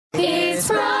It's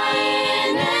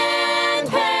Brian and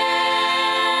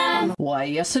Pam. Why,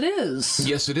 yes it is.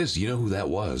 Yes, it is. You know who that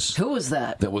was? Who was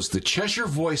that? That was the Cheshire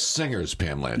Voice Singers,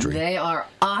 Pam Landry. They are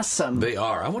awesome. They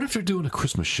are. I wonder if they're doing a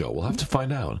Christmas show. We'll have to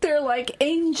find out. They're like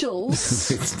angels.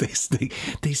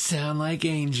 they sound like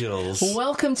angels.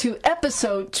 Welcome to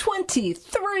episode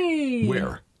 23.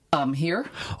 Where? Here.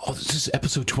 Oh, this is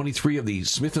episode 23 of the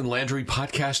Smith and Landry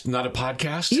podcast, not a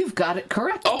podcast? You've got it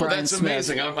correct, Oh, Brian that's Smith.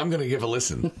 amazing. I'm going to give a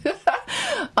listen.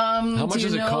 How much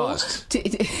does it cost?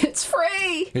 It's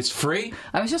free. It's free?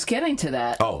 I was just getting to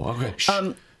that. Oh,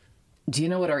 okay. Do you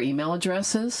know what our email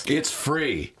address is? It's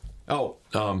free. Oh,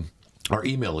 our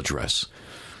email address.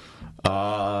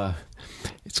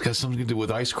 It's got something to do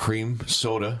with ice cream,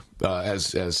 soda,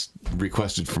 as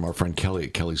requested from our friend Kelly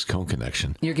at Kelly's Cone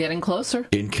Connection. You're getting closer.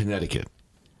 In Connecticut.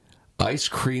 Ice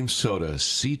cream soda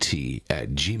ct@gmail.com.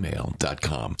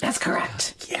 That's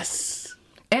correct. Yes.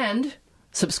 And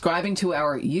subscribing to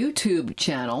our YouTube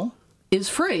channel is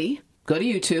free. Go to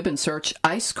YouTube and search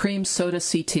Ice Cream Soda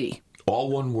CT. All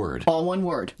one word. All one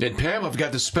word. And Pam, I've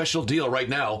got this special deal right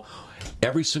now.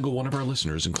 Every single one of our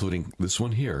listeners, including this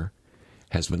one here,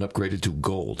 has been upgraded to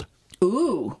gold.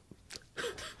 Ooh.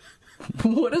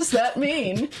 What does that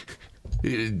mean?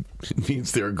 It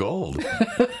means they're gold. They've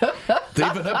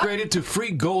been upgraded to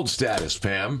free gold status,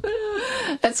 Pam.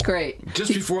 That's great.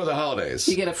 Just before the holidays.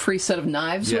 You get a free set of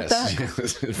knives with that?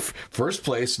 Yes. First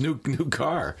place, new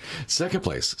car. Second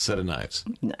place, set of knives.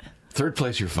 Nah. Third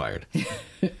place, you're fired.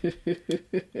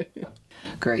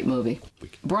 Great movie.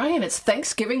 Brian, it's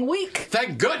Thanksgiving week.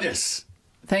 Thank goodness.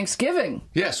 Thanksgiving.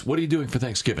 Yes. What are you doing for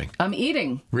Thanksgiving? I'm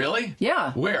eating. Really?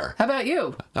 Yeah. Where? How about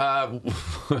you? I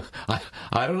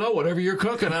don't know. Whatever you're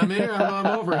cooking, I'm here. I'm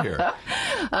over here.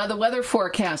 The weather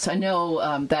forecast. I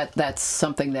know that's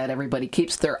something that everybody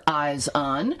keeps their eyes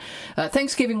on.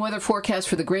 Thanksgiving weather forecast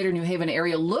for the greater New Haven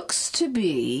area looks to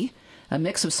be a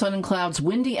mix of sun and clouds,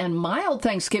 windy and mild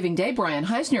Thanksgiving Day, Brian.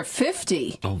 Highs near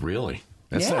 50. Oh, really?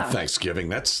 That's Yeah. not Thanksgiving.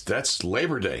 That's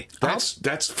Labor Day. That's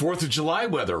 4th of July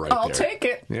weather right there. I'll take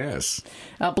it. Yes.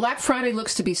 Black Friday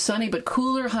looks to be sunny, but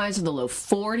cooler, highs in the low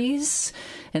 40s.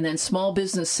 And then small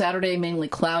business Saturday, mainly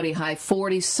cloudy, high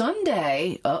 40s.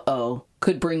 Sunday,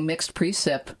 could bring mixed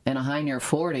precip and a high near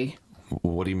 40.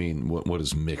 What do you mean? What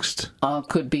is mixed?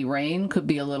 Could be rain, could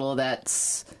be a little of that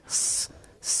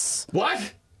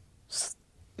What?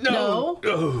 No.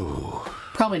 Oh,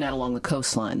 Probably not along the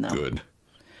coastline, though. good.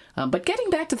 But getting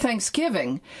back to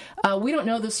Thanksgiving, we don't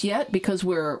know this yet because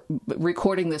we're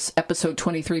recording this episode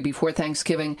 23 before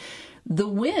Thanksgiving. The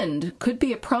wind could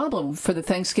be a problem for the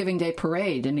Thanksgiving Day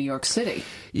parade in New York City.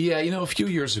 Yeah, a few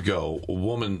years ago, a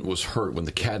woman was hurt when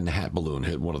the Cat in the Hat balloon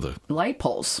hit one of the... Light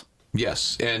poles.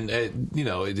 Yes, and, it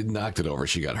knocked it over.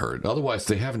 She got hurt. Otherwise,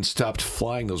 they haven't stopped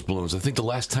flying those balloons. I think the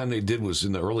last time they did was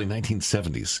in the early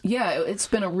 1970s. Yeah, it's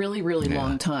been a really, really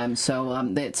long time.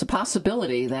 So it's a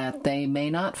possibility that they may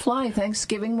not fly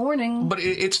Thanksgiving morning. But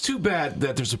it's too bad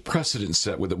that there's a precedent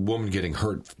set with a woman getting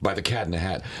hurt by the Cat in the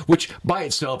Hat, which by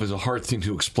itself is a hard thing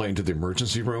to explain to the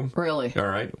emergency room. Really? All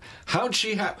right. How'd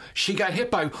she got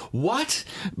hit by what?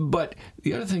 But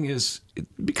the other thing is, it'd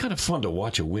be kind of fun to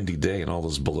watch a windy day and all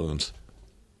those balloons.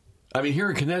 I mean, here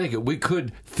in Connecticut, we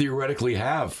could theoretically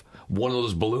have one of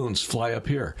those balloons fly up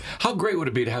here. How great would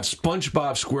it be to have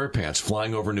SpongeBob SquarePants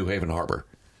flying over New Haven Harbor?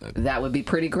 That would be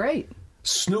pretty great.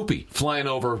 Snoopy flying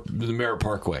over the Merritt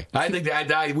Parkway. I think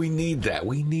we need that.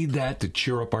 We need that to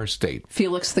cheer up our state.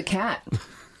 Felix the Cat.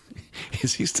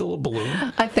 Is he still a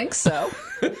balloon? I think so.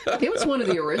 He was one of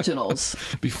the originals.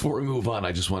 Before we move on,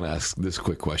 I just want to ask this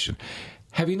quick question.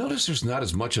 Have you noticed there's not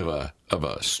as much of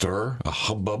a stir, a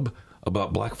hubbub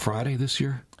about Black Friday this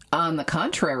year? On the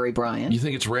contrary, Brian. You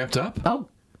think it's ramped up? Oh,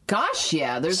 gosh,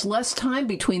 yeah. There's less time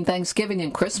between Thanksgiving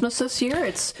and Christmas this year.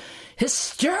 It's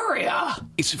hysteria.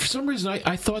 For some reason,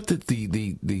 I thought that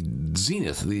the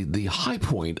zenith, the high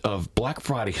point of Black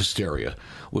Friday hysteria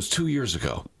was 2 years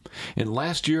ago. And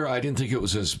last year, I didn't think it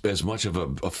was as much of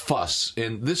a fuss.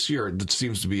 And this year, it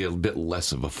seems to be a bit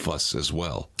less of a fuss as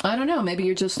well. I don't know. Maybe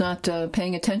you're just not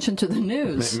paying attention to the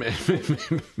news.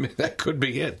 That could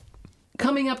be it.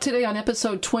 Coming up today on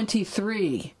episode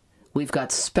 23, we've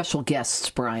got special guests,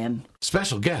 Brian.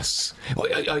 Special guests.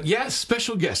 Yes,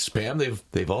 special guests, Pam.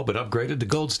 They've all been upgraded to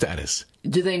gold status.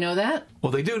 Do they know that?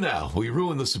 Well, they do now. We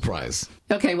ruined the surprise.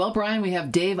 Okay, well, Brian, we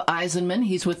have Dave Eisenman.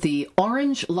 He's with the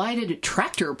Orange Lighted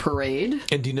Tractor Parade.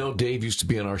 And do you know Dave used to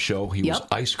be on our show? He was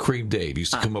Ice Cream Dave. He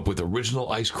used to come up with original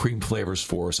ice cream flavors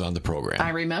for us on the program. I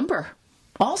remember.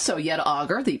 Also, Yetta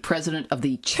Auger, the president of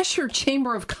the Cheshire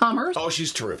Chamber of Commerce. Oh,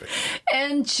 she's terrific.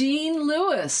 And Jean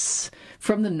Lewis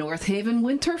from the North Haven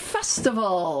Winter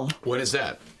Festival. When is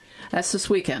that? That's this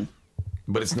weekend.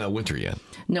 But it's not winter yet.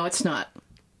 No, it's not.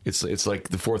 It's like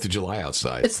the 4th of July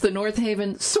outside. It's the North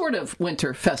Haven sort of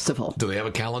winter festival. Do they have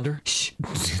a calendar? Shh.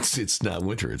 It's not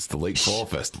winter. It's the late fall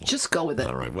festival. Just go with it.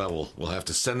 All right. Well, we'll have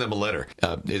to send them a letter.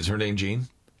 Is her name Jean?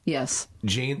 Yes.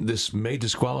 Jean, this may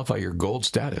disqualify your gold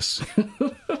status.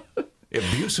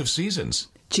 Abuse of seasons.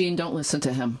 Gene, don't listen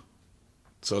to him.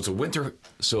 So it's a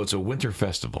winter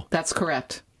festival. That's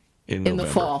correct. In the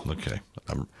fall. Okay.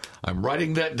 I'm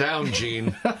writing that down,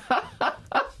 Gene.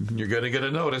 You're going to get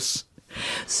a notice.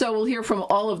 So we'll hear from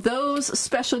all of those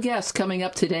special guests coming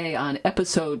up today on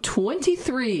episode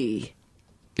 23.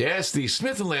 Yes, the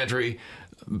Smith and Landry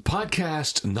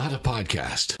podcast, not a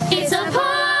podcast. It's a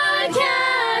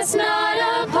podcast,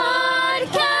 not a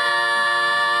podcast.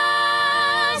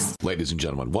 Ladies and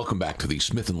gentlemen, welcome back to the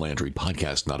Smith and Landry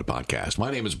podcast, not a podcast. My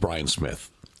name is Brian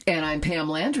Smith. And I'm Pam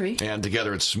Landry. And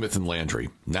together it's Smith and Landry.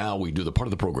 Now we do the part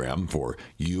of the program for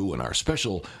you and our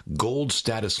special gold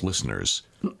status listeners.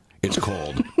 It's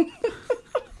called,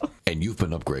 and you've been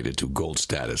upgraded to gold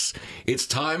status. It's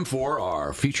time for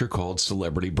our feature called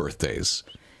Celebrity Birthdays.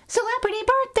 Celebrity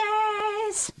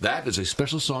birthdays! That is a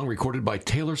special song recorded by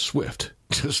Taylor Swift,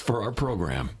 just for our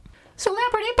program.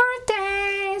 Celebrity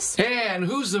birthdays! And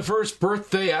who's the first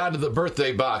birthday out of the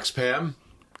birthday box, Pam?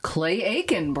 Clay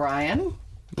Aiken, Brian.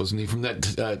 Wasn't he from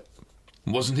that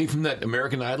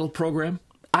American Idol program?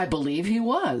 I believe he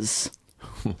was.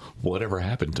 Whatever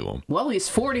happened to him? Well, he's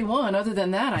 41. Other than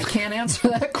that, I can't answer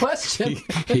that question.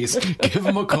 Give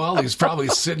him a call. He's probably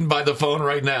sitting by the phone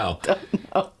right now.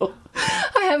 No.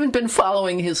 I haven't been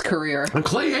following his career.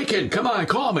 Clay Aiken, come on,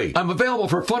 call me. I'm available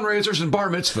for fundraisers and bar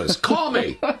mitzvahs. Call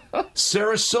me.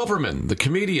 Sarah Silverman, the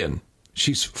comedian.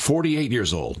 She's 48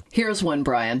 years old. Here's one,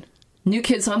 Brian. New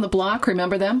Kids on the Block,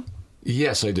 remember them?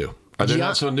 Yes, I do. They're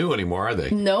not so new anymore, are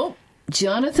they? Nope.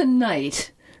 Jonathan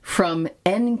Knight from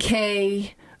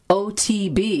NKOTB,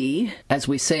 as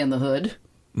we say in the hood.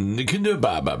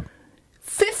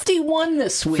 51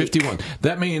 this week. 51.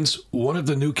 That means one of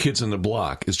the new kids on the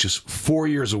block is just 4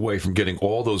 years away from getting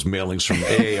all those mailings from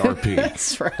AARP.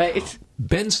 That's right.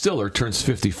 Ben Stiller turns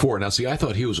 54. Now, see, I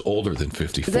thought he was older than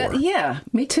 54. Yeah,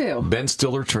 me too. Ben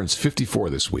Stiller turns 54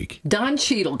 this week. Don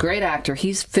Cheadle, great actor.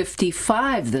 He's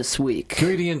 55 this week.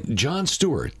 Comedian Jon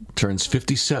Stewart turns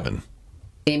 57.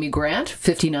 Amy Grant,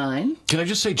 59. Can I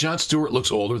just say Jon Stewart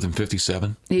looks older than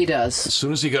 57? He does. As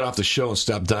soon as he got off the show and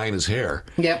stopped dyeing his hair.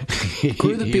 Yep.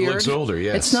 Grew the beard. He looks older,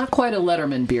 yes. It's not quite a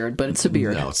Letterman beard, but it's a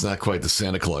beard. No, it's not quite the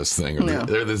Santa Claus thing. Or No.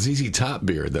 the ZZ Top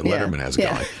beard that Letterman has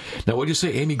going. Now, what did you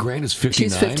say? Amy Grant is 59?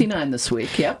 She's 59 this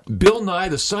week, yep. Bill Nye,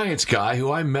 the science guy,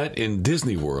 who I met in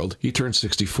Disney World, he turned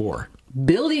 64.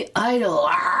 Billy Idol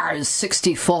is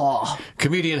 64.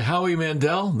 Comedian Howie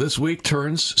Mandel this week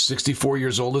turns 64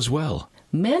 years old as well.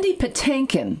 Mandy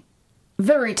Patinkin,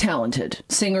 very talented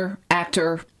singer,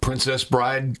 actor, Princess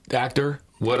Bride actor.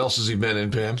 What else has he been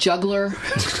in, Pam? juggler.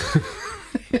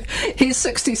 He's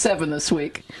 67 this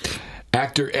week.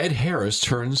 Actor Ed Harris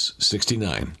turns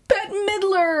 69. Bette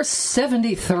Midler,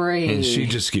 73. And she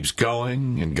just keeps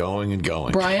going and going and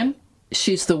going. Brian,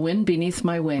 she's the wind beneath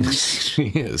my wings. She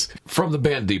is. From the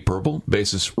band Deep Purple,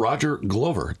 bassist Roger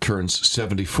Glover turns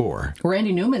 74.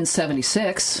 Randy Newman,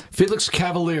 76. Felix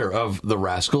Cavalier of The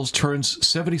Rascals turns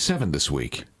 77 this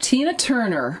week. Tina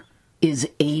Turner is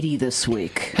 80 this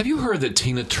week. Have you heard that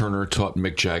Tina Turner taught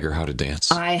Mick Jagger how to dance?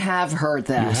 I have heard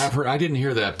that. You have heard? I didn't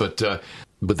hear that,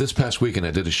 but this past weekend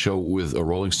I did a show with a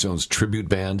Rolling Stones tribute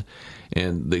band,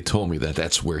 and they told me that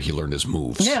that's where he learned his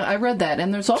moves. Yeah, I read that.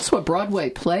 And there's also a Broadway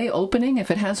play opening,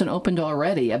 if it hasn't opened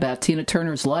already, about Tina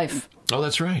Turner's life. Oh,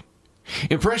 that's right.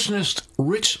 Impressionist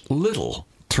Rich Little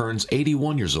turns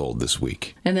 81 years old this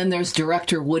week. And then there's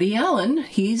director Woody Allen.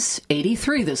 He's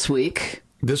 83 this week.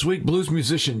 This week, blues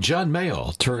musician John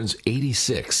Mayall turns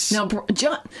 86. Now,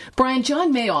 John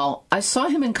Mayall, I saw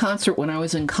him in concert when I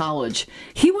was in college.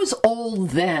 He was old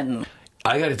then.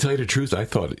 I got to tell you the truth. I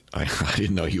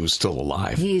didn't know he was still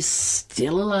alive. He's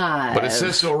still alive. But it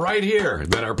says so right here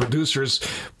that our producers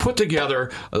put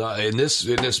together in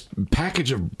this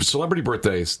package of celebrity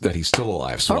birthdays that he's still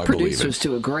alive. So our I believe it. producers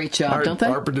do a great job, don't they?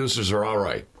 Our producers are all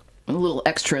right. A little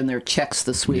extra in their checks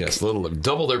this week. Yes,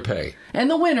 double their pay. And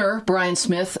the winner, Brian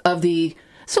Smith, of the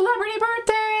Celebrity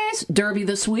Birthdays Derby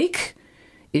this week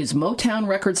is Motown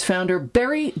Records founder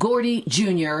Berry Gordy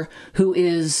Jr., who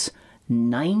is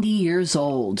 90 years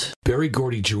old. Berry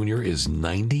Gordy Jr. is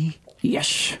 90?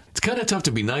 Yes. It's kind of tough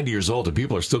to be 90 years old and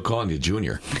people are still calling you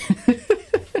Junior.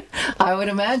 I would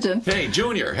imagine. Hey,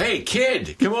 Junior. Hey,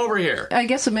 kid. Come over here. I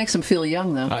guess it makes him feel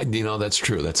young, though. That's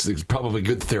true. That's probably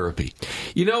good therapy.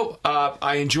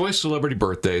 I enjoy celebrity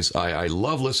birthdays. I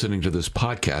love listening to this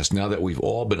podcast now that we've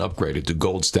all been upgraded to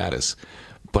gold status.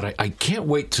 But I can't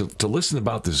wait to listen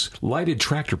about this lighted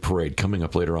tractor parade coming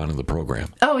up later on in the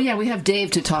program. Oh, yeah, we have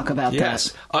Dave to talk about that.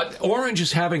 Yes. Orange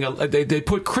is having they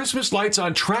put Christmas lights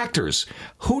on tractors.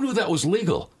 Who knew that was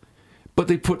legal? But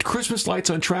they put Christmas lights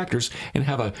on tractors and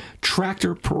have a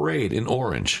tractor parade in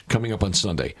Orange coming up on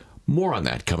Sunday. More on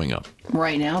that coming up.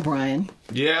 Right now, Brian.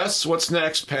 Yes, what's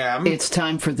next, Pam? It's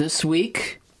time for This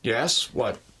Week. Yes,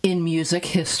 what? In Music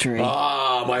History.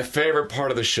 Ah, my favorite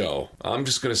part of the show. I'm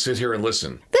just going to sit here and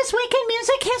listen. This Week in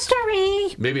Music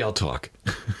History. Maybe I'll talk.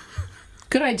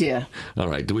 Good idea. All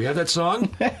right, do we have that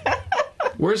song?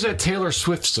 Where's that Taylor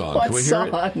Swift song? What Can we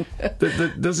song? Hear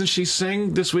it? Doesn't she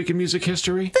sing This Week in Music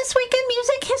History? This Week in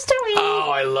Music History. Oh,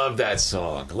 I love that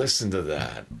song. Listen to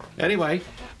that. Anyway,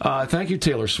 thank you,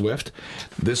 Taylor Swift.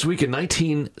 This week in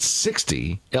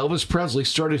 1960, Elvis Presley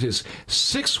started his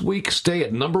 6-week stay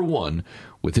at #1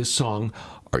 with his song,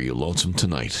 Are You Lonesome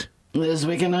Tonight? This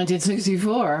week in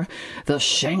 1964, the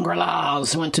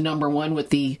Shangri-Las went to #1 with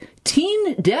the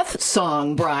Teen Death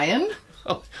song, Brian.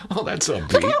 Oh, that's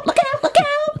upbeat. Look out, look out, look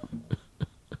out!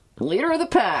 Leader of the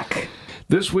pack.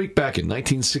 This week back in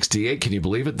 1968, can you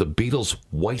believe it? The Beatles'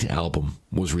 White Album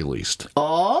was released.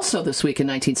 Also this week in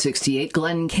 1968,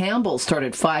 Glenn Campbell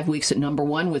started 5 weeks at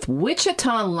 #1 with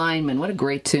Wichita Lineman. What a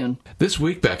great tune. This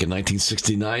week back in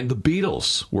 1969, the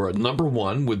Beatles were at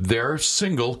 #1 with their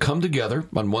single Come Together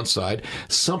on one side,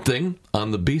 Something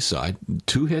on the B side,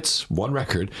 2 hits, 1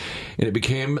 record, and it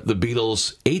became the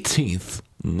Beatles' 18th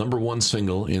 #1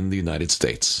 single in the United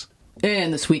States.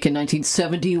 And this week in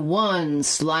 1971,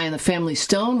 Sly and the Family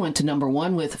Stone went to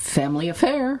 #1 with Family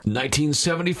Affair.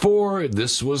 1974,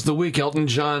 this was the week Elton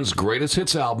John's greatest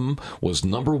hits album was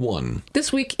 #1.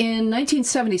 This week in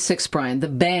 1976, Brian, the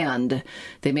band,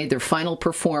 they made their final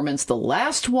performance, The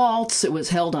Last Waltz. It was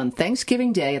held on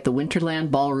Thanksgiving Day at the Winterland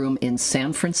Ballroom in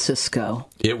San Francisco.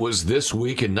 It was this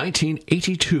week in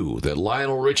 1982 that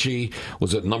Lionel Richie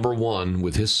was at #1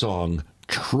 with his song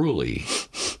Truly.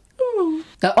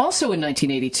 Now, also in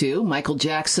 1982, Michael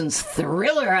Jackson's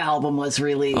Thriller album was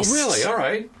released. Oh, really? All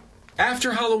right.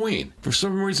 After Halloween. For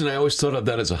some reason, I always thought of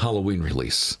that as a Halloween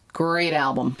release. Great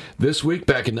album. This week,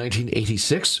 back in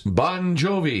 1986, Bon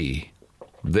Jovi.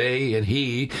 They and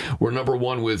he were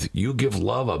 #1 with You Give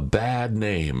Love a Bad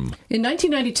Name. In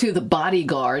 1992, The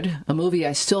Bodyguard, a movie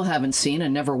I still haven't seen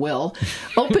and never will,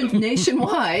 opened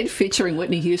nationwide, featuring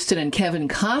Whitney Houston and Kevin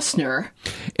Costner.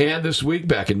 And this week,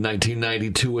 back in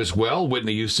 1992 as well,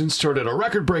 Whitney Houston started a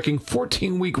record-breaking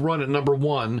 14-week run at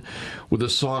 #1 with the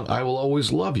song I Will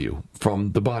Always Love You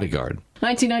from The Bodyguard.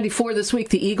 1994, this week,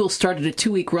 the Eagles started a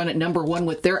 2-week run at #1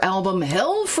 with their album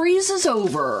Hell Freezes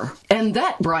Over. And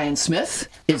that, Brian Smith,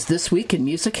 is This Week in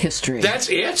Music History. That's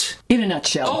it? In a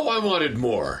nutshell. Oh, I wanted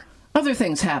more. Other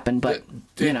things happen, but,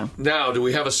 you know. Now, do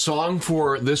we have a song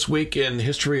for This Week in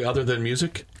History other than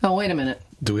music? Oh, wait a minute.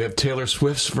 Do we have Taylor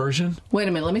Swift's version? Wait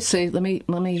a minute. Let me see. Let me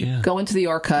go into the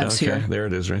archives here. Okay, there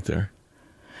it is right there.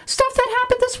 Stuff that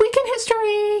happened this week in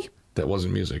history. That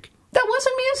wasn't music. That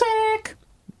wasn't music.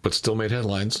 But still made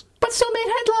headlines. But still made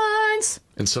headlines.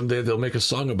 And someday they'll make a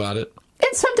song about it.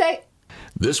 And someday.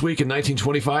 This week in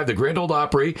 1925, the Grand Ole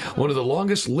Opry, one of the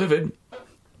longest lived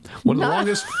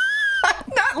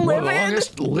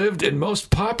and most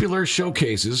popular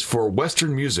showcases for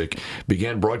Western music,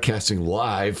 began broadcasting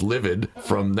live, livid,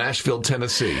 from Nashville,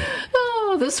 Tennessee.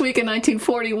 Oh, this week in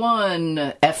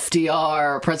 1941,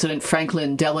 FDR, President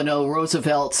Franklin Delano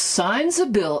Roosevelt, signs a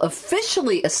bill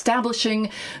officially establishing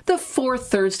the 4th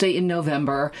Thursday in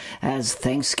November as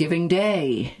Thanksgiving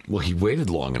Day. Well, he waited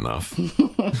long enough.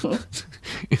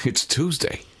 It's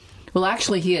Tuesday. Well,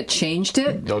 actually, he had changed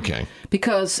it. Okay.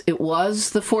 Because it was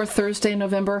the 4th Thursday in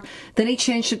November. Then he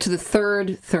changed it to the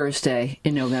 3rd Thursday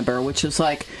in November, which is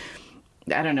like,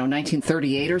 I don't know,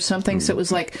 1938 or something. So it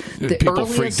was like the people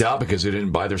freaked out because they didn't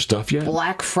buy their stuff yet?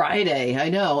 Black Friday, I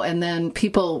know. And then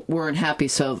people weren't happy,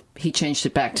 so he changed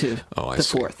it back to the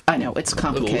 4th. I know, it's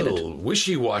complicated. A little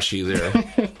wishy-washy there.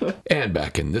 And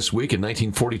back in this week in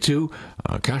 1942,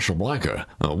 Casablanca,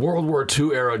 a World War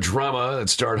II era drama that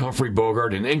starred Humphrey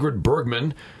Bogart and Ingrid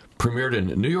Bergman, premiered in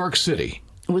New York City.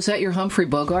 Was that your Humphrey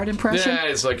Bogart impression? Yeah,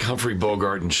 it's like Humphrey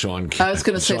Bogart and Sean Connery. I was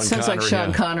going to say, it sounds like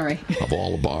Sean Connery. Of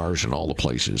all the bars and all the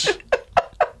places.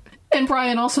 And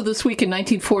Brian, also this week in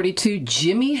 1942,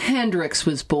 Jimi Hendrix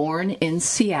was born in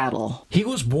Seattle. He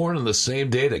was born on the same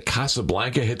day that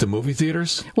Casablanca hit the movie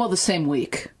theaters? Well, the same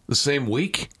week. The same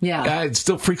week? Yeah. It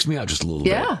still freaks me out just a little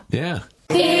bit. Yeah. Yeah.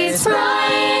 It's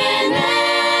Brian.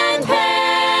 and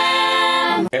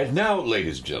Pam. And now,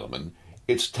 ladies and gentlemen,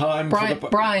 it's time Brian, for the...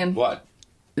 Brian. What?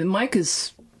 The mic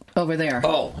is over there.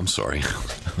 Oh, I'm sorry.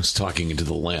 I was talking into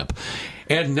the lamp.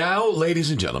 And now, ladies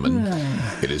and gentlemen,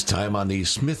 it is time on the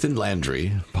Smith and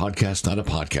Landry podcast, not a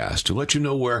podcast, to let you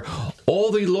know where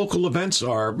all the local events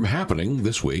are happening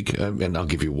this week. And I'll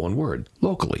give you one word,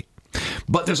 locally.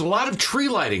 But there's a lot of tree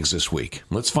lightings this week.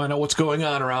 Let's find out what's going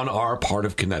on around our part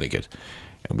of Connecticut.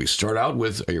 And we start out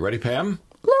with, are you ready, Pam?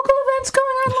 Local events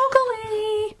going on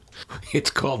locally.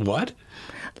 It's called what?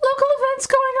 Local events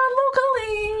going on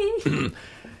locally.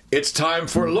 It's time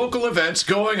for local events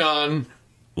going on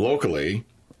locally.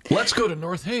 Let's go to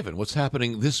North Haven. What's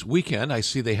happening this weekend? I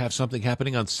see they have something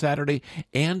happening on Saturday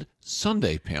and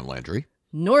Sunday, Pam Landry.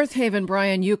 North Haven,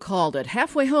 Brian, you called it.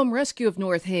 Halfway Home Rescue of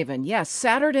North Haven. Yes,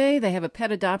 Saturday they have a pet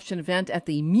adoption event at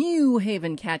the Mew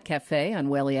Haven Cat Cafe on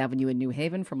Whaley Avenue in New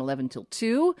Haven from 11 till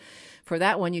 2. For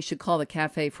that one, you should call the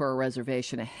cafe for a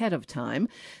reservation ahead of time.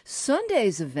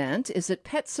 Sunday's event is at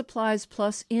Pet Supplies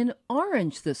Plus in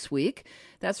Orange this week.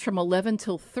 That's from 11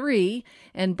 till 3.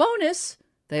 And bonus,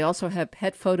 they also have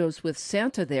pet photos with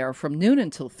Santa there from noon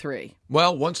until 3.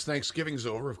 Well, once Thanksgiving's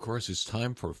over, of course, it's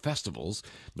time for festivals.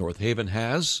 North Haven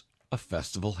has a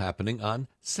festival happening on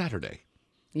Saturday.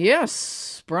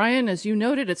 Yes, Brian, as you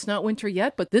noted, it's not winter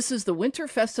yet, but this is the Winter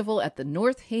Festival at the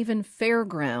North Haven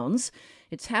Fairgrounds.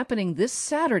 It's happening this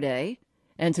Saturday.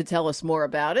 And to tell us more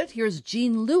about it, here's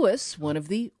Jean Lewis, one of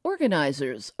the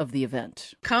organizers of the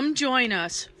event. Come join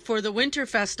us for the Winter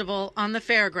Festival on the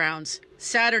Fairgrounds,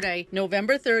 Saturday,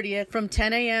 November 30th from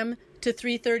 10 a.m. to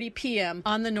 3:30 p.m.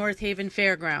 on the North Haven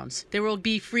Fairgrounds. There will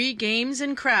be free games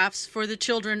and crafts for the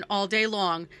children all day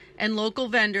long and local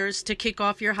vendors to kick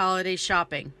off your holiday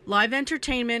shopping. Live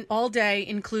entertainment all day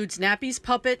includes Nappy's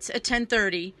Puppets at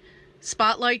 10:30,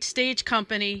 Spotlight Stage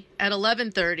Company at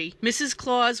 11:30. Mrs.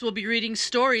 Claus will be reading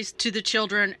stories to the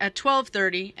children at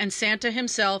 12:30, and Santa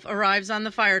himself arrives on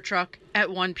the fire truck at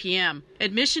 1 p.m.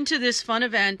 Admission to this fun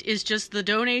event is just the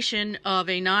donation of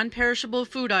a non-perishable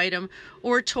food item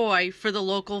or toy for the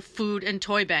local food and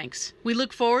toy banks. We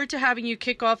look forward to having you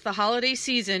kick off the holiday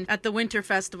season at the Winter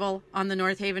Festival on the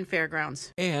North Haven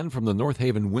Fairgrounds. And from the North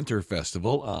Haven Winter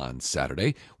Festival on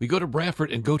Saturday, we go to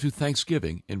Brantford and go to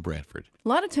Thanksgiving in Brantford. A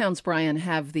lot of towns, Brian,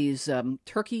 have these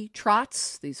turkey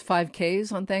trots, these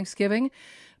 5Ks on Thanksgiving.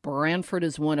 Brantford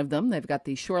is one of them. They've got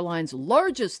the Shoreline's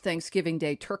largest Thanksgiving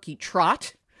Day turkey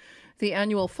trot, the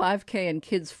annual 5K and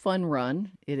Kids Fun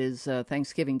Run. It is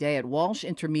Thanksgiving Day at Walsh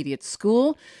Intermediate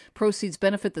School. Proceeds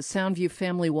benefit the Soundview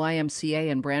Family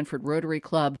YMCA and Brantford Rotary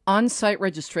Club. On-site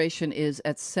registration is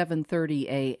at 7:30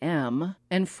 a.m.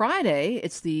 And Friday,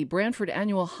 it's the Brantford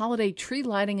Annual Holiday Tree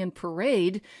Lighting and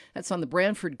Parade. That's on the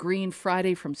Brantford Green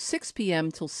Friday from 6 p.m.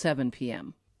 till 7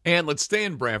 p.m. And let's stay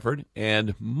in Brantford.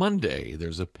 And Monday,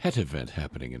 there's a pet event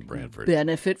happening in Brantford.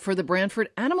 Benefit for the Brantford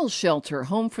Animal Shelter,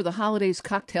 home for the holidays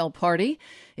cocktail party.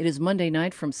 It is Monday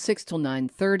night from 6 till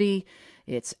 9:30.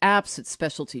 It's apps, it's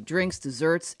specialty drinks,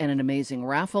 desserts, and an amazing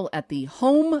raffle at the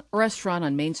Home Restaurant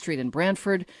on Main Street in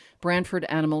Brantford.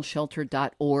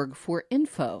 BrantfordAnimalShelter.org for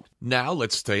info. Now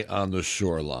let's stay on the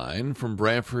shoreline. From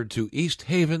Brantford to East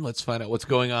Haven, let's find out what's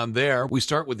going on there. We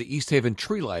start with the East Haven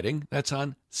tree lighting. That's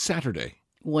on Saturday.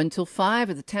 1 till 5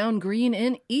 at the Town Green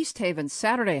in East Haven.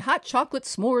 Saturday, hot chocolate,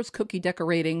 s'mores, cookie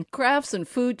decorating, crafts and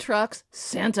food trucks.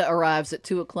 Santa arrives at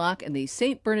 2 o'clock, and the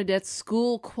St. Bernadette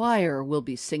School Choir will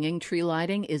be singing. Tree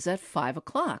lighting is at 5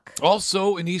 o'clock.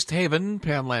 Also in East Haven,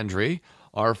 Pam Landry,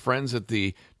 our friends at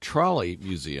the Trolley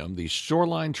Museum, the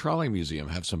Shoreline Trolley Museum,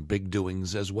 have some big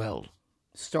doings as well.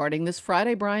 Starting this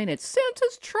Friday, Brian, it's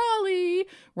Santa's Trolley.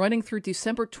 Running through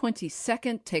December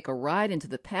 22nd, take a ride into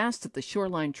the past at the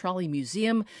Shoreline Trolley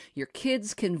Museum. Your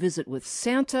kids can visit with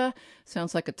Santa.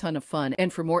 Sounds like a ton of fun.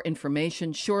 And for more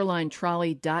information,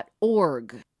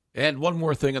 shorelinetrolley.org. And one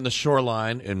more thing on the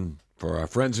shoreline, and for our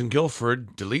friends in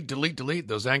Guilford, delete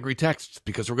those angry texts,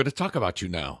 because we're going to talk about you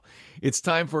now. It's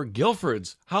time for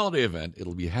Guilford's holiday event.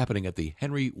 It'll be happening at the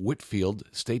Henry Whitfield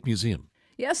State Museum.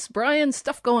 Yes, Brian,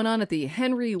 stuff going on at the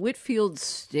Henry Whitfield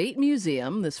State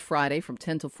Museum this Friday from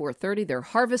 10 till 4:30. Their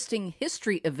Harvesting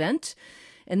History event.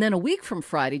 And then a week from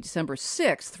Friday, December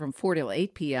 6th, from 4 till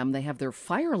 8 p.m., they have their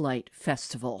Firelight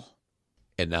Festival.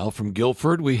 And now from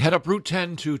Guilford, we head up Route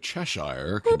 10 to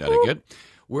Cheshire, Connecticut,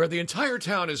 where the entire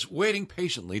town is waiting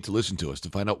patiently to listen to us to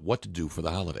find out what to do for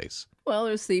the holidays. Well,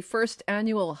 there's the first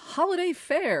annual Holiday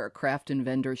Fair Craft and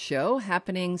Vendor Show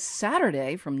happening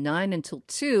Saturday from 9 until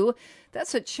 2.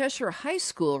 That's at Cheshire High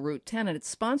School, Route 10, and it's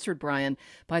sponsored, Brian,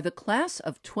 by the class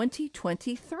of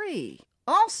 2023.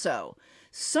 Also,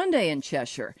 Sunday in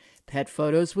Cheshire, Pet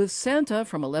Photos with Santa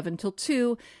from 11 till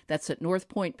 2. That's at North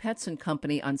Point Pets and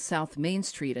Company on South Main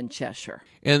Street in Cheshire.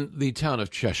 And the town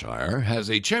of Cheshire has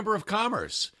a Chamber of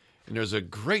Commerce, and there's a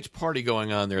great party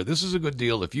going on there. This is a good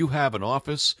deal. If you have an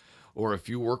office or if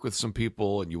you work with some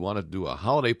people and you want to do a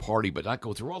holiday party but not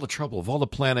go through all the trouble of all the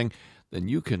planning, then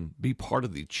you can be part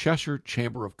of the Cheshire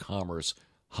Chamber of Commerce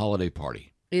holiday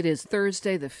party. It is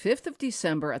Thursday, the 5th of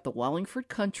December at the Wallingford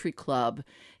Country Club.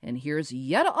 And here's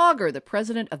Yetta Auger, the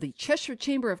president of the Cheshire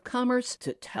Chamber of Commerce,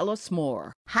 to tell us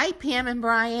more. Hi, Pam and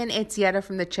Brian. It's Yetta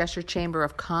from the Cheshire Chamber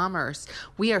of Commerce.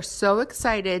 We are so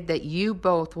excited that you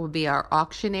both will be our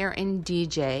auctioneer and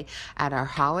DJ at our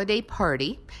holiday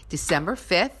party, December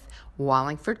 5th.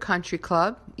 Wallingford Country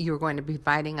Club. You're going to be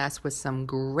providing us with some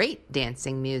great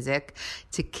dancing music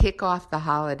to kick off the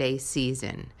holiday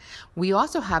season. We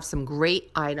also have some great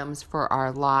items for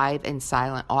our live and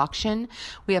silent auction.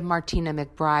 We have Martina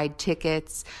McBride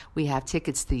tickets. We have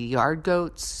tickets to the Yard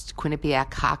Goats,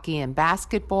 Quinnipiac hockey and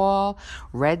basketball,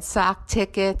 Red Sox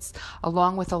tickets,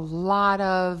 along with a lot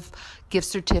of gift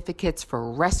certificates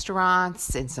for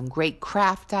restaurants and some great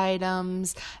craft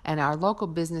items. And our local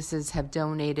businesses have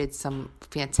donated some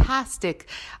fantastic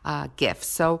gifts.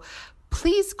 So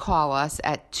please call us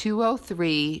at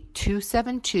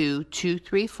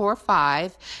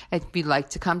 203-272-2345 if you'd like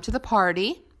to come to the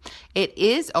party. It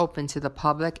is open to the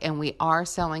public, and we are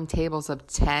selling tables of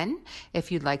 10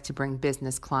 if you'd like to bring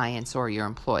business clients or your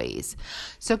employees.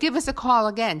 So give us a call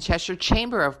again, Cheshire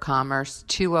Chamber of Commerce,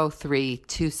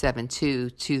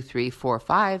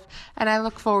 203-272-2345, and I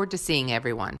look forward to seeing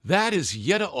everyone. That is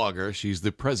Yetta Auger. She's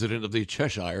the president of the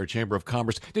Cheshire Chamber of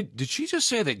Commerce. Did she just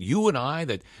say that you and I,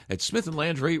 that Smith and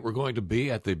Landry, were going to be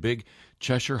at the big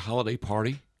Cheshire holiday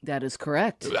party? That is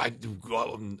correct.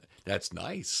 That's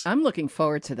nice. I'm looking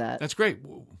forward to that. That's great.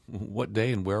 What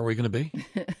day and where are we going to be?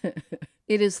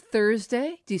 It is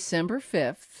Thursday, December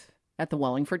 5th at the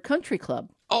Wallingford Country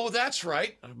Club. Oh, that's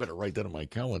right. I better write that on my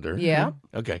calendar. Yeah.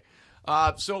 Okay.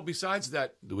 So besides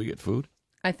that, do we get food?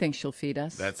 I think she'll feed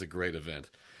us. That's a great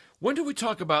event. When do we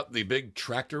talk about the big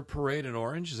tractor parade in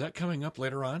Orange? Is that coming up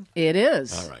later on? It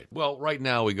is. All right. Well, right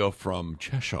now we go from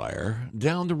Cheshire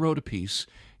down the road a piece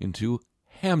into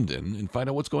Hampden and find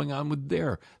out what's going on with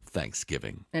their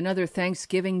Thanksgiving. Another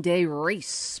Thanksgiving Day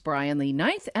race, Brian. The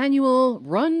 9th annual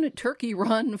Turkey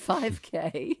Run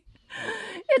 5K.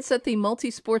 It's at the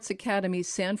Multi-Sports Academy,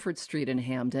 Sanford Street in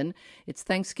Hampden. It's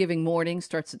Thanksgiving morning,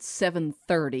 starts at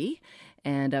 7:30.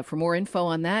 And for more info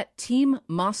on that,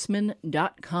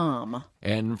 teammossman.com.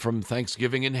 And from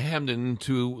Thanksgiving in Hampden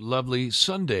to lovely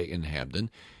Sunday in Hampden,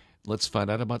 let's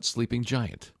find out about Sleeping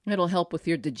Giant. It'll help with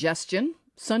your digestion.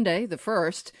 Sunday, the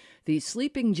 1st, the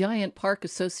Sleeping Giant Park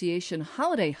Association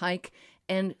holiday hike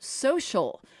and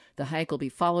social. The hike will be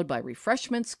followed by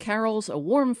refreshments, carols, a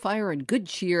warm fire, and good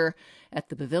cheer at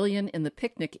the pavilion in the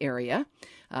picnic area.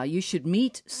 You should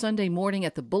meet Sunday morning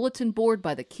at the bulletin board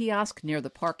by the kiosk near the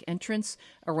park entrance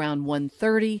around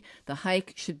 1:30. The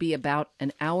hike should be about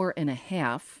an hour and a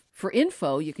half. For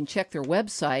info, you can check their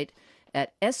website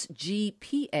at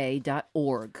sgpa.org.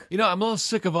 You know, I'm a little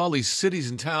sick of all these cities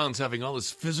and towns having all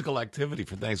this physical activity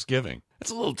for Thanksgiving.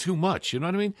 That's a little too much, you know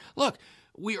what I mean? Look,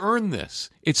 we earn this.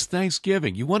 It's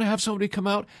Thanksgiving. You want to have somebody come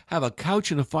out, have a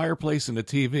couch and a fireplace and a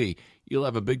TV, you'll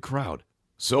have a big crowd.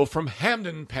 So from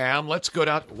Hampden, Pam, let's go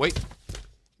down. Wait,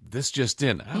 this just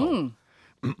in. Ow.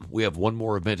 We have one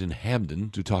more event in Hampden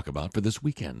to talk about for this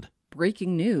weekend.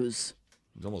 Breaking news.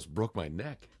 It almost broke my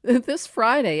neck. This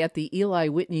Friday at the Eli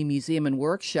Whitney Museum and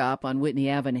Workshop on Whitney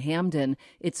Ave in Hampden,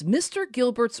 it's Mr.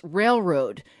 Gilbert's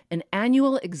Railroad, an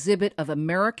annual exhibit of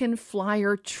American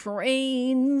flyer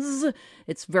trains.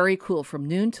 It's very cool from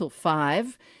noon till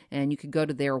 5, and you can go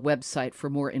to their website for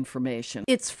more information.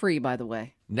 It's free, by the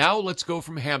way. Now let's go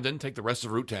from Hampden, take the rest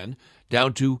of Route 10,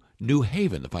 down to New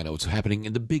Haven to find out what's happening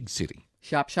in the big city.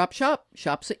 Shop, shop, shop.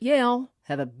 Shops at Yale.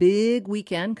 Have a big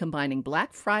weekend combining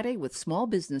Black Friday with Small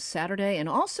Business Saturday and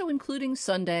also including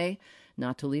Sunday,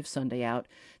 not to leave Sunday out.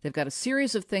 They've got a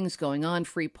series of things going on: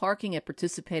 free parking at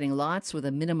participating lots with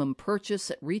a minimum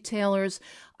purchase at retailers,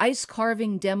 ice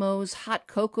carving demos, hot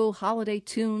cocoa, holiday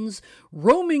tunes,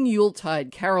 roaming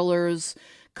Yuletide carolers,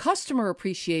 customer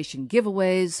appreciation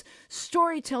giveaways,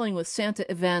 storytelling with Santa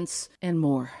events, and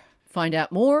more. Find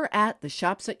out more at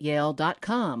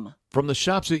theshopsatyale.com. From the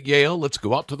shops at Yale, let's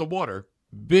go out to the water.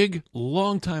 Big,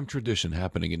 long-time tradition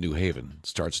happening in New Haven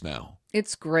starts now.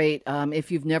 It's great.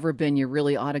 If you've never been, you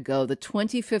really ought to go. The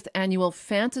 25th annual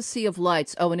Fantasy of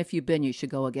Lights. Oh, and if you've been, you should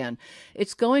go again.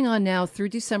 It's going on now through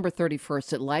December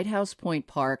 31st at Lighthouse Point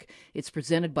Park. It's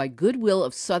presented by Goodwill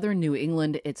of Southern New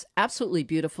England. It's absolutely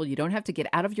beautiful. You don't have to get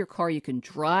out of your car. You can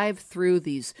drive through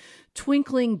these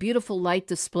twinkling, beautiful light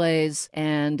displays.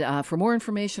 And for more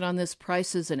information on this,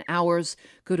 prices and hours,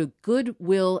 go to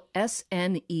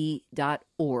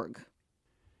goodwillsne.org.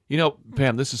 You know,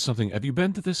 Pam, this is something. Have you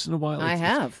been to this in a while? I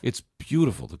have. It's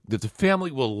beautiful. The family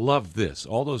will love this.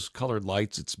 All those colored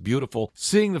lights. It's beautiful.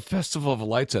 Seeing the Festival of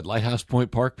Lights at Lighthouse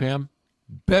Point Park, Pam,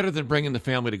 better than bringing the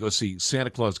family to go see Santa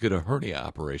Claus get a hernia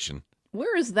operation.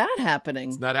 Where is that happening?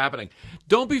 It's not happening.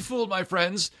 Don't be fooled, my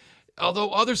friends.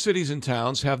 Although other cities and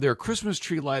towns have their Christmas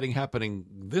tree lighting happening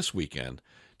this weekend,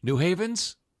 New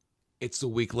Haven's, it's the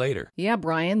week later. Yeah,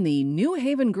 Brian, the New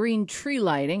Haven Green tree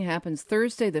lighting happens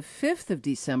Thursday, the 5th of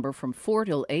December from 4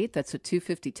 till 8. That's at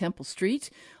 250 Temple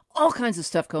Street. All kinds of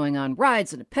stuff going on.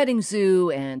 Rides and a petting zoo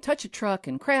and touch-a-truck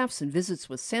and crafts and visits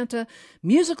with Santa.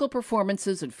 Musical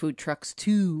performances and food trucks,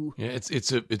 too. Yeah,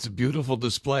 it's a beautiful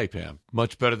display, Pam.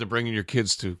 Much better than bringing your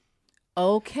kids to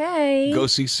go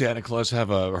see Santa Claus have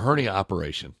a hernia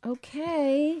operation.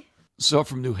 Okay. So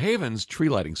from New Haven's tree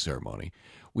lighting ceremony,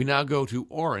 we now go to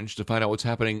Orange to find out what's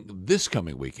happening this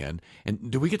coming weekend.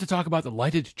 And do we get to talk about the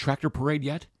lighted tractor parade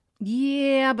yet?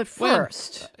 Yeah, but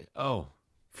first.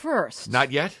 First.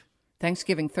 Not yet?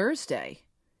 Thanksgiving Thursday,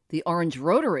 the Orange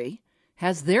Rotary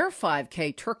has their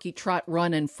 5K turkey trot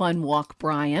run and fun walk,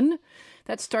 Brian.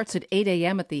 That starts at 8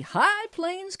 a.m. at the High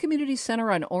Plains Community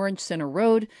Center on Orange Center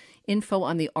Road. Info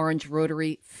on the Orange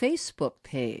Rotary Facebook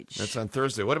page. That's on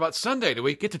Thursday. What about Sunday? Do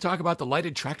we get to talk about the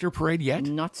lighted tractor parade yet?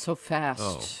 Not so fast.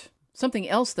 Oh. Something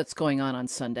else that's going on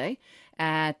Sunday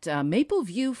at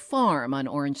Mapleview Farm on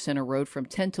Orange Center Road from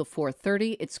 10 till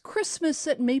 4:30. It's Christmas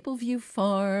at Mapleview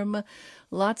Farm.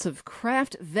 Lots of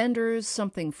craft vendors,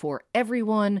 something for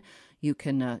everyone. You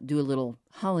can do a little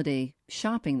holiday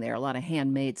shopping there, a lot of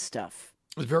handmade stuff.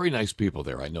 There's very nice people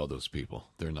there. I know those people.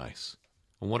 They're nice.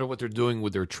 I wonder what they're doing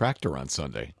with their tractor on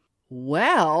Sunday.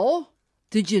 Well,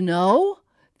 did you know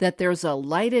that there's a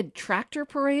lighted tractor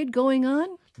parade going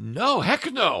on? No,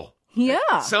 heck no.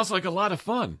 Yeah. Sounds like a lot of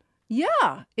fun.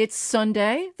 Yeah. It's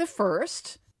Sunday, the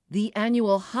 1st, the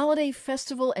annual holiday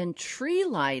festival and tree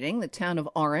lighting, the town of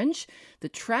Orange. The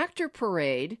tractor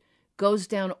parade goes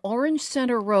down Orange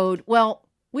Center Road. Well,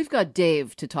 we've got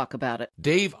Dave to talk about it.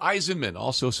 Dave Eisenman,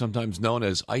 also sometimes known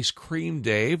as Ice Cream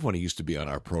Dave when he used to be on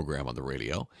our program on the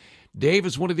radio. Dave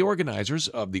is one of the organizers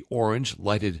of the Orange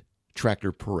Lighted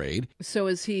Tractor Parade. So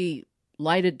is he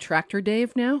lighted tractor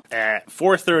Dave now? At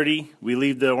 4:30, we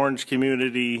leave the Orange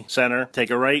Community Center,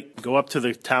 take a right, go up to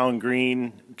the town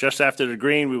green. Just after the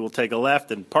green, we will take a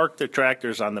left and park the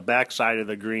tractors on the back side of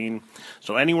the green.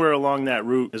 So anywhere along that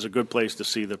route is a good place to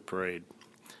see the parade.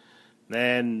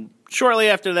 Then shortly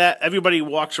after that, everybody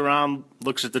walks around,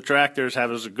 looks at the tractors,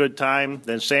 has a good time.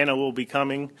 Then Santa will be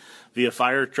coming via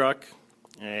fire truck.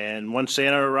 And once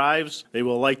Santa arrives, they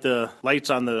will light the lights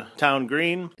on the town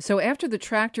green. So after the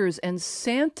tractors and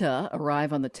Santa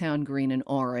arrive on the town green in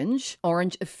Orange,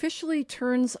 Orange officially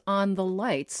turns on the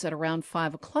lights at around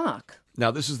 5 o'clock. Now,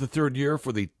 this is the third year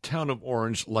for the Town of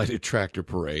Orange Lighted Tractor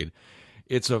Parade.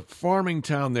 It's a farming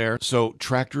town there, so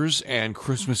tractors and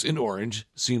Christmas in Orange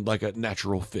seemed like a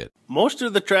natural fit. Most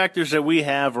of the tractors that we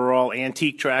have are all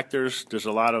antique tractors. There's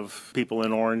a lot of people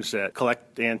in Orange that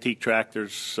collect antique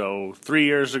tractors. So 3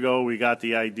 years ago, we got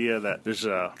the idea that there's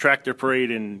a tractor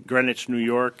parade in Greenwich, New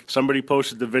York. Somebody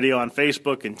posted the video on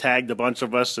Facebook and tagged a bunch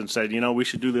of us and said, you know, we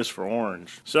should do this for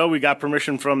Orange. So we got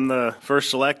permission from the first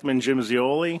selectman, Jim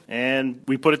Zioli, and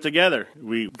we put it together.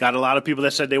 We got a lot of people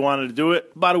that said they wanted to do it.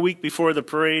 About a week before the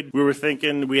parade, we were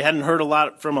thinking, we hadn't heard a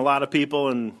lot from a lot of people,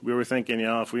 and we were thinking, you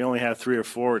know, if we only have 3 or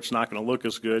 4, it's not going to look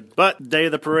as good. But the day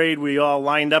of the parade, we all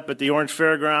lined up at the Orange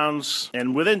Fairgrounds,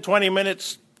 and within 20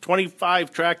 minutes, 25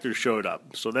 tractors showed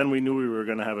up. So then we knew we were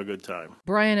going to have a good time.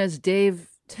 Brian, as Dave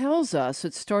tells us,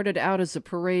 it started out as a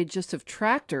parade just of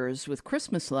tractors with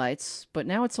Christmas lights, but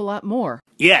now it's a lot more.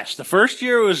 Yes, the first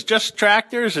year was just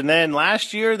tractors, and then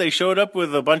last year they showed up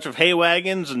with a bunch of hay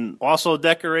wagons and also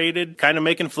decorated, kind of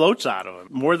making floats out of them.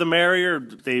 More the merrier.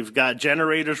 They've got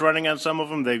generators running on some of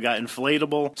them. They've got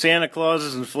inflatable Santa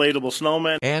Clauses, inflatable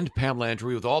snowmen. And Pam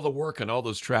Landry, with all the work on all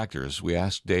those tractors, we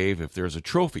asked Dave if there's a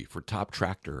trophy for top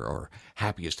tractor or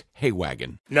happiest hay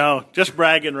wagon. No, just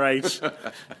bragging rights.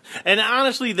 And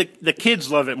honestly, the kids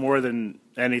love it more than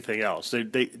anything else. They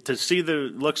to see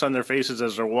the looks on their faces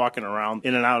as they're walking around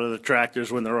in and out of the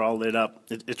tractors when they're all lit up.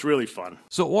 It's really fun.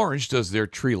 So Orange does their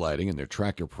tree lighting and their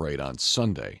tractor parade on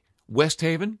Sunday. West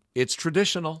Haven, it's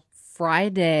traditional.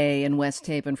 Friday in West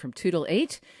Haven from 2 till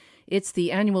 8. It's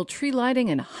the annual tree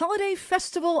lighting and holiday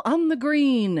festival on the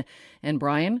green. And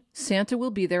Brian, Santa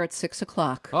will be there at 6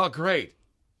 o'clock. Oh, great.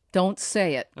 Don't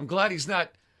say it. I'm glad he's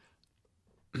not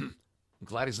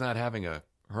having a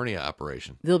hernia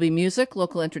operation. There'll be music,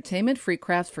 local entertainment, free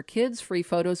crafts for kids, free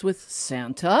photos with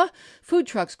Santa, food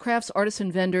trucks, crafts,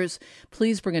 artisan vendors.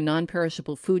 Please bring a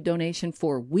non-perishable food donation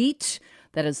for WHEAT.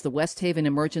 That is the West Haven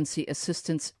Emergency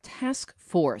Assistance Task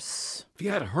Force. If you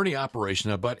had a hernia operation,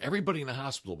 I bet everybody in the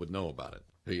hospital would know about it.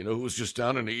 Hey, you know who was just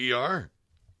down in the ER?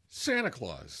 Santa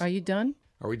Claus. Are you done?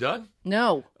 Are we done?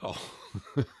 No. Oh.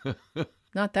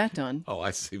 Not that done. Oh,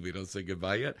 I see. We don't say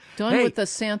goodbye yet. Done Hey. with the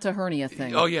Santa hernia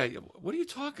thing. Oh, yeah. What are you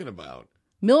talking about?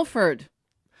 Milford.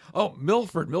 Oh,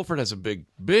 Milford. Milford has a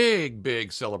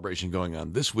big celebration going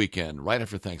on this weekend, right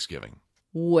after Thanksgiving.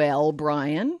 Well,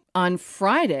 Brian, on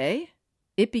Friday,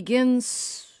 it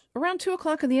begins around 2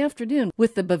 o'clock in the afternoon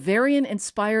with the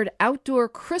Bavarian-inspired outdoor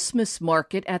Christmas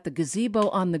market at the gazebo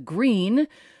on the green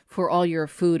for all your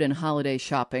food and holiday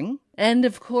shopping. And,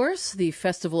 of course, the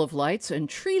Festival of Lights and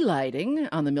Tree Lighting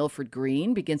on the Milford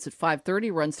Green begins at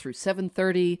 5:30, runs through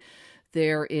 7:30.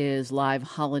 There is live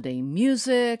holiday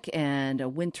music and a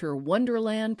winter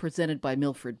wonderland presented by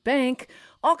Milford Bank,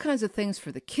 all kinds of things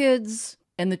for the kids.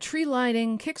 And the tree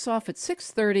lighting kicks off at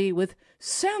 6:30 with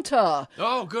Santa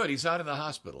Oh, good. He's out of the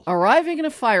hospital. arriving in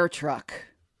a fire truck.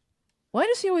 Why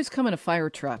does he always come in a fire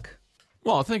truck?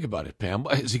 Well, think about it, Pam.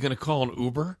 Is he going to call an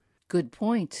Uber? Good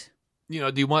point. You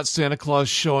know, do you want Santa Claus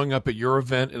showing up at your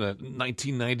event in a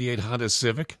 1998 Honda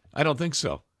Civic? I don't think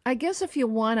so. I guess if you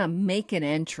want to make an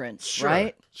entrance, Sure.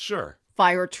 right? Sure.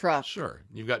 Fire truck. Sure.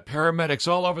 You've got paramedics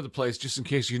all over the place just in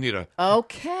case you need a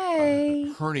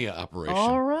Okay. hernia operation.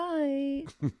 All right.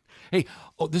 Hey,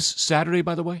 this Saturday,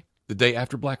 by the way, the day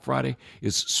after Black Friday,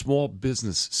 is Small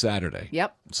Business Saturday.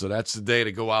 Yep. So that's the day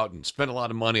to go out and spend a lot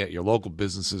of money at your local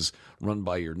businesses run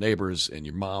by your neighbors and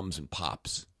your moms and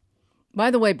pops. By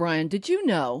the way, Brian, did you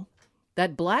know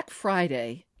that Black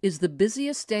Friday is the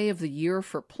busiest day of the year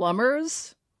for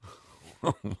plumbers?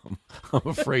 I'm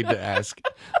afraid to ask.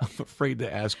 I'm afraid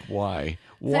to ask why.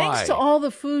 Why? Thanks to all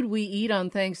the food we eat on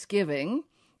Thanksgiving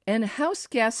and house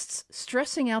guests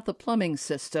stressing out the plumbing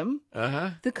system,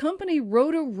 the company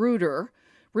Roto-Rooter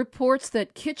reports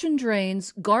that kitchen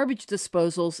drains, garbage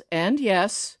disposals, and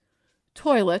yes,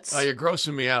 toilets Oh, you're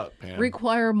grossing me out, Pam.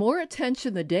 require more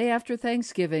attention the day after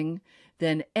Thanksgiving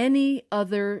than any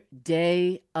other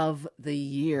day of the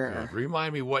year.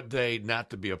 Remind me what day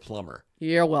not to be a plumber.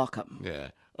 You're welcome.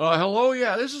 Yeah. Hello,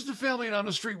 yeah, this is the family down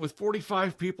the street with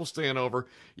 45 people staying over.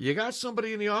 You got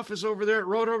somebody in the office over there at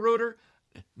Roto-Rooter?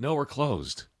 No, we're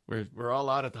closed. We're all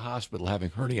out at the hospital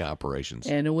having hernia operations.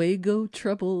 And away go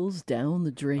troubles down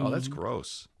the drain. Oh, that's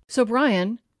gross. So,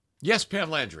 Brian, Yes, Pam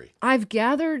Landry. I've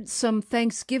gathered some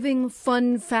Thanksgiving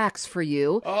fun facts for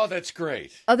you, Oh, that's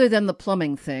great. other than the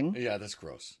plumbing thing. Yeah, that's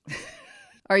gross.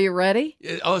 Are you ready?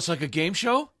 Oh, it's like a game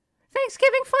show?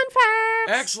 Thanksgiving fun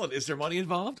facts! Excellent. Is there money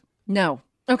involved? No.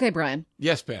 Okay, Brian.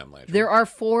 Yes, Pam Landry. There are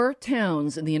 4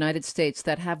 towns in the United States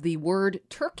that have the word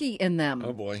turkey in them.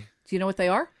 Oh, boy. Do you know what they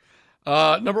are?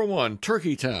 Number 1,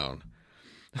 Turkey Town.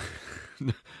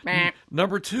 Bah,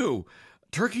 Number 2,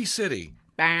 Turkey City.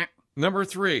 bah, Number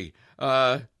 3,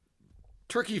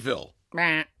 Turkeyville.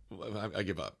 bah. I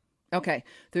give up. Okay.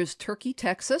 There's Turkey,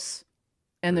 Texas,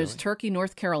 and there's Turkey,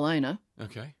 North Carolina.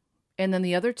 Okay. And then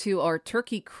the other 2 are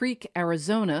Turkey Creek,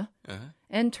 Arizona,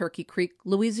 and Turkey Creek,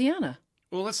 Louisiana.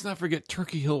 Well, let's not forget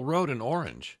Turkey Hill Road in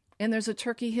Orange. And there's a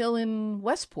Turkey Hill in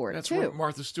Westport, That's too. where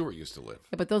Martha Stewart used to live.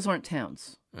 Yeah, but those aren't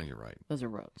towns. Oh, you're right. Those are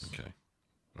roads. Okay.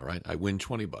 All right. I win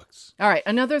 $20. All right.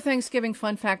 Another Thanksgiving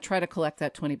fun fact. Try to collect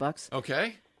that $20.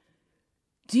 Okay.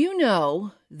 Do you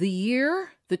know the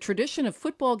year the tradition of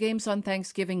football games on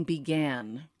Thanksgiving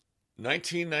began?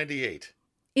 1998.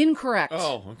 Incorrect.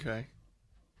 Oh, okay.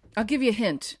 I'll give you a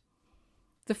hint.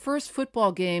 The first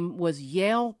football game was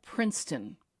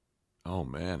Yale-Princeton. Oh,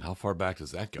 man. How far back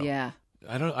does that go? Yeah.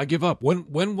 I give up.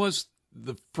 When was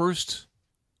the first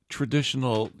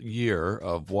traditional year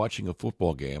of watching a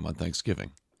football game on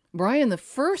Thanksgiving? Brian, the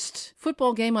first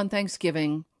football game on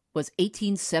Thanksgiving was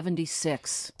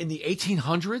 1876. In the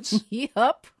 1800s?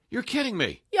 Yup. You're kidding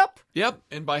me. Yup. Yep.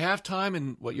 And by halftime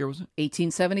in what year was it?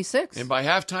 1876. And by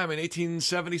halftime in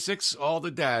 1876, all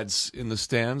the dads in the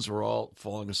stands were all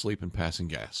falling asleep and passing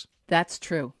gas. That's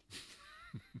true.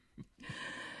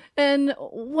 And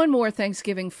one more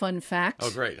Thanksgiving fun fact. Oh,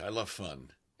 great. I love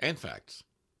fun and facts.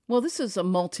 Well, this is a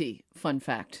multi-fun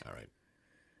fact. All right.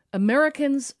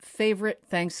 Americans' favorite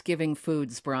Thanksgiving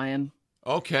foods, Brian,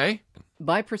 Okay.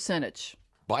 by percentage.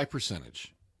 By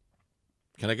percentage.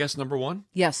 Can I guess number one?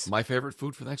 Yes. My favorite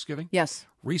food for Thanksgiving? Yes.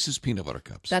 Reese's Peanut Butter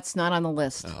Cups. That's not on the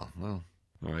list. Oh, well.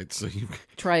 All right.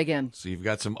 Try again. So you've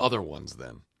got some other ones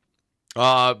then.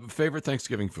 Favorite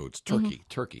Thanksgiving foods? Turkey.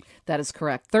 Turkey. That is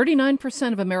correct.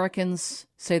 39% of Americans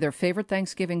say their favorite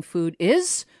Thanksgiving food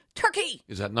is turkey.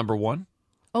 Is that number one?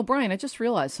 Oh, Brian, I just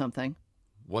realized something.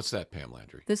 What's that, Pam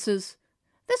Landry? This is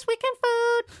This Weekend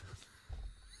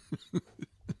Food.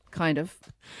 Kind of.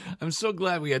 I'm so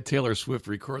glad we had Taylor Swift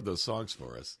record those songs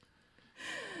for us.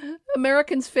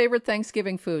 Americans' favorite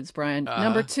Thanksgiving foods, Brian.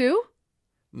 Number two?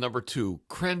 Number two,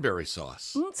 cranberry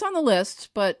sauce. It's on the list,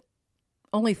 but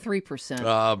only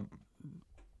 3%.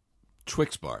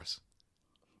 Twix bars.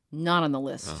 Not on the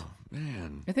list. Oh,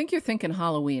 man. I think you're thinking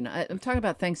Halloween. I'm talking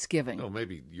about Thanksgiving. Oh,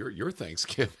 maybe your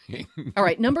Thanksgiving. All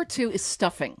right, number two is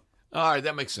stuffing. All right,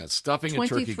 that makes sense. Stuffing and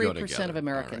turkey go together. 23% of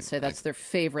Americans say that's their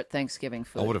favorite Thanksgiving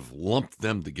food. I would have lumped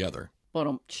them together.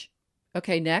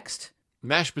 Okay, next.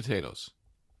 Mashed potatoes.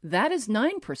 That is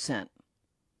 9%.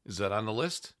 Is that on the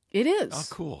list? It is. Oh,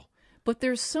 cool. But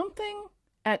there's something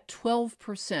at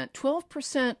 12%.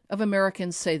 12% of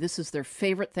Americans say this is their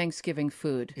favorite Thanksgiving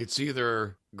food. It's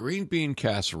either green bean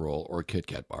casserole or Kit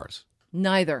Kat bars.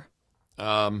 Neither.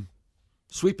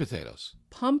 Sweet potatoes.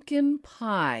 Pumpkin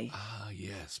pie. Ah,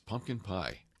 yes, pumpkin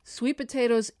pie. Sweet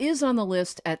potatoes is on the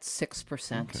list at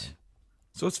 6%. Okay.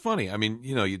 So it's funny. I mean,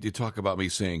 you talk about me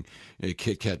saying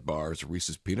Kit Kat bars,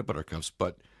 Reese's Peanut Butter Cups,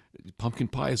 but pumpkin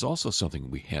pie is also something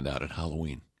we hand out at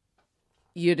Halloween.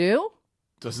 You do?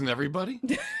 Doesn't everybody?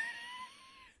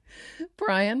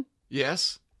 Brian?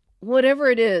 Yes. Whatever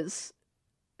it is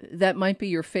that might be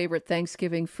your favorite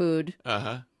Thanksgiving food,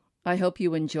 I hope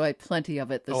you enjoy plenty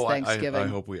of it this Thanksgiving.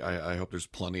 I hope there's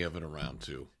plenty of it around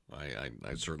too. I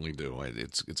certainly do.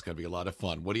 It's going to be a lot of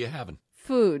fun. What are you having?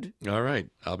 Food. All right,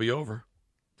 I'll be over.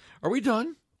 Are we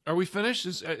done? Are we finished?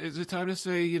 Is it time to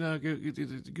say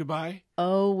goodbye?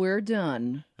 Oh, we're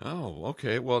done. Oh,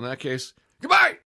 okay. Well, in that case, goodbye.